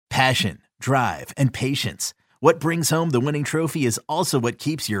Passion, drive, and patience. What brings home the winning trophy is also what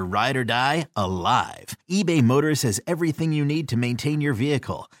keeps your ride or die alive. eBay Motors has everything you need to maintain your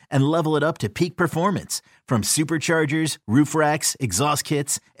vehicle and level it up to peak performance, from superchargers, roof racks, exhaust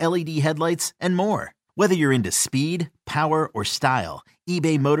kits, LED headlights, and more. Whether you're into speed, power, or style,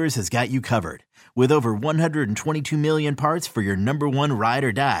 eBay Motors has got you covered. With over 122 million parts for your number one ride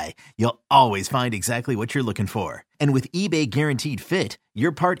or die, you'll always find exactly what you're looking for. And with eBay Guaranteed Fit,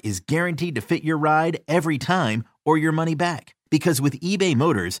 your part is guaranteed to fit your ride every time or your money back. Because with eBay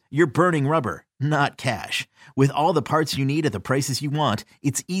Motors, you're burning rubber, not cash. With all the parts you need at the prices you want,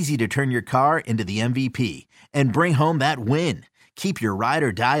 it's easy to turn your car into the MVP and bring home that win. Keep your ride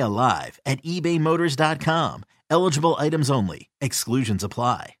or die alive at ebaymotors.com. Eligible items only. Exclusions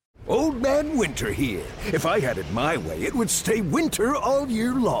apply. Old Man Winter here. If I had it my way, it would stay winter all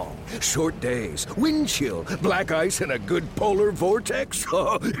year long. Short days, wind chill, black ice, and a good polar vortex.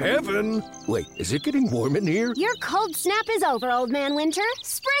 Oh, heaven. Wait, is it getting warm in here? Your cold snap is over, Old Man Winter.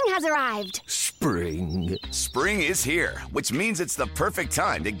 Spring has arrived. Spring. Spring is here, which means it's the perfect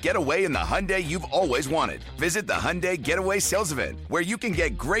time to get away in the Hyundai you've always wanted. Visit the Hyundai Getaway Sales Event, where you can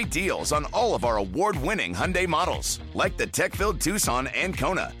get great deals on all of our award-winning Hyundai models, like the tech-filled Tucson and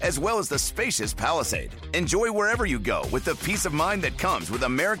Kona, as well as the spacious Palisade. Enjoy wherever you go with the peace of mind that comes with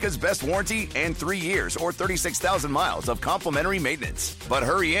America's best warranty and 3 years or 36,000 miles of complimentary maintenance. But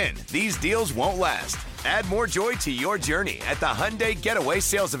hurry in, these deals won't last. Add more joy to your journey at the Hyundai Getaway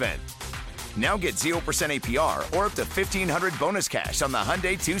Sales Event. Now get 0% APR or up to $1,500 bonus cash on the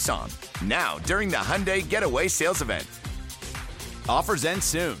Hyundai Tucson. Now, during the Hyundai Getaway Sales Event. Offers end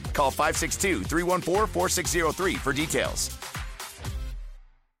soon. Call 562-314-4603 for details.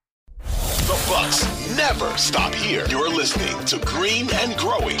 The Bucks never stop here. You're listening to Green and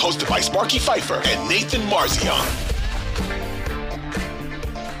Growing, hosted by Sparky Pfeiffer and Nathan Marzion.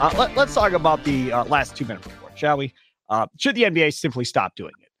 Let's talk about the last 2-minute report, shall we? Should the NBA simply stop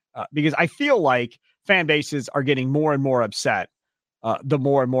doing it? Because I feel like fan bases are getting more and more upset the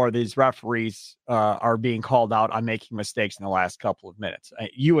more and more these referees are being called out on making mistakes in the last couple of minutes.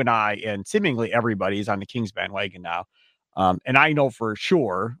 You and I, and seemingly everybody, is on the Kings bandwagon now. And I know for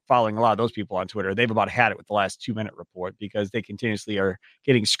sure, following a lot of those people on Twitter, they've about had it with the last 2-minute report because they continuously are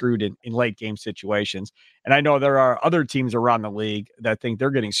getting screwed in late game situations. And I know there are other teams around the league that think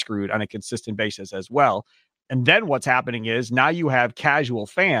they're getting screwed on a consistent basis as well. And then what's happening is now you have casual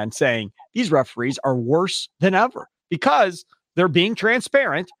fans saying these referees are worse than ever because they're being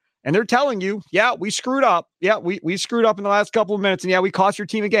transparent and they're telling you, yeah, we screwed up. Yeah, we screwed up in the last couple of minutes. And yeah, we cost your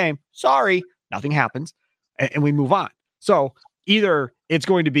team a game. Sorry, nothing happens. And we move on. So either it's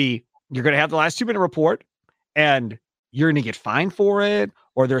going to be, you're going to have the last 2-minute report and you're going to get fined for it,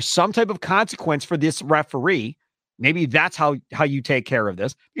 or there's some type of consequence for this referee. Maybe that's how you take care of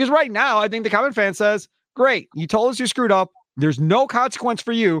this. Because right now, I think the common fan says, great, you told us you screwed up. There's no consequence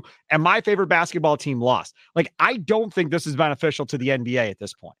for you. And my favorite basketball team lost. Like, I don't think this is beneficial to the NBA at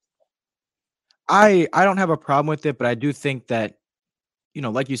this point. I don't have a problem with it, but I do think that, you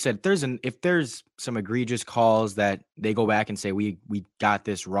know, like you said, if there's some egregious calls that they go back and say, we got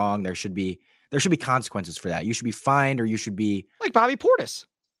this wrong, there should be consequences for that. You should be fined, or you should be like Bobby Portis.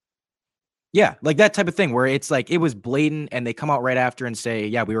 Yeah. Like that type of thing where it's like, it was blatant and they come out right after and say,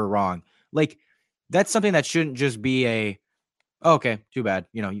 yeah, we were wrong. Like, that's something that shouldn't just be okay, too bad.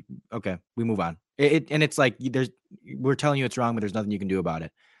 You know, okay, we move on. And it's like, we're telling you it's wrong, but there's nothing you can do about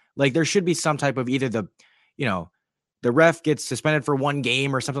it. Like, there should be some type of either the ref gets suspended for 1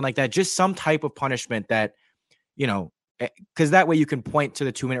 game or something like that. Just some type of punishment that, because that way you can point to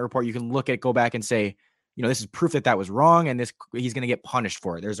the 2-minute report. You can go back and say, this is proof that was wrong, and he's going to get punished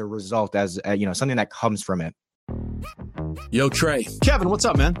for it. There's a result as something that comes from it. Yo, Trey. Kevin, what's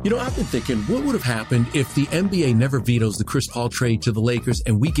up, man? I've been thinking, what would have happened if the NBA never vetoes the Chris Paul trade to the Lakers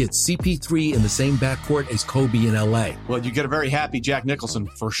and we get CP3 in the same backcourt as Kobe in LA? Well, you get a very happy Jack Nicholson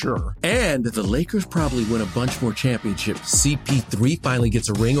for sure. And the Lakers probably win a bunch more championships. CP3 finally gets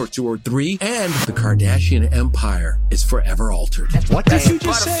a ring or 2 or 3, and the Kardashian empire is forever altered. What did you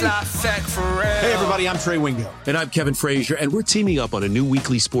just say? Hey, everybody, I'm Trey Wingo. And I'm Kevin Frazier, and we're teaming up on a new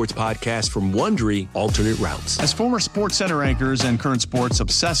weekly sports podcast from Wondery, Alternate Routes. As former Sports Center anchors and current sports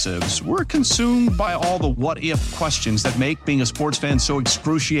obsessives, we're consumed by all the what-if questions that make being a sports fan so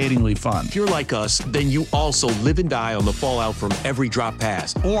excruciatingly fun. If you're like us, then you also live and die on the fallout from every drop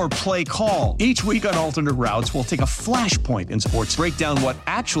pass. Or play call. Each week on Alternate Routes, we'll take a flashpoint in sports, break down what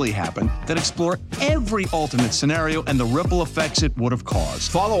actually happened, then explore every alternate scenario and the ripple effects it would have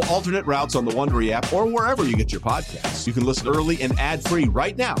caused. Follow Alternate Routes on the Wondery app or wherever you get your podcasts. You can listen early and ad-free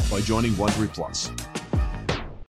right now by joining Wondery Plus.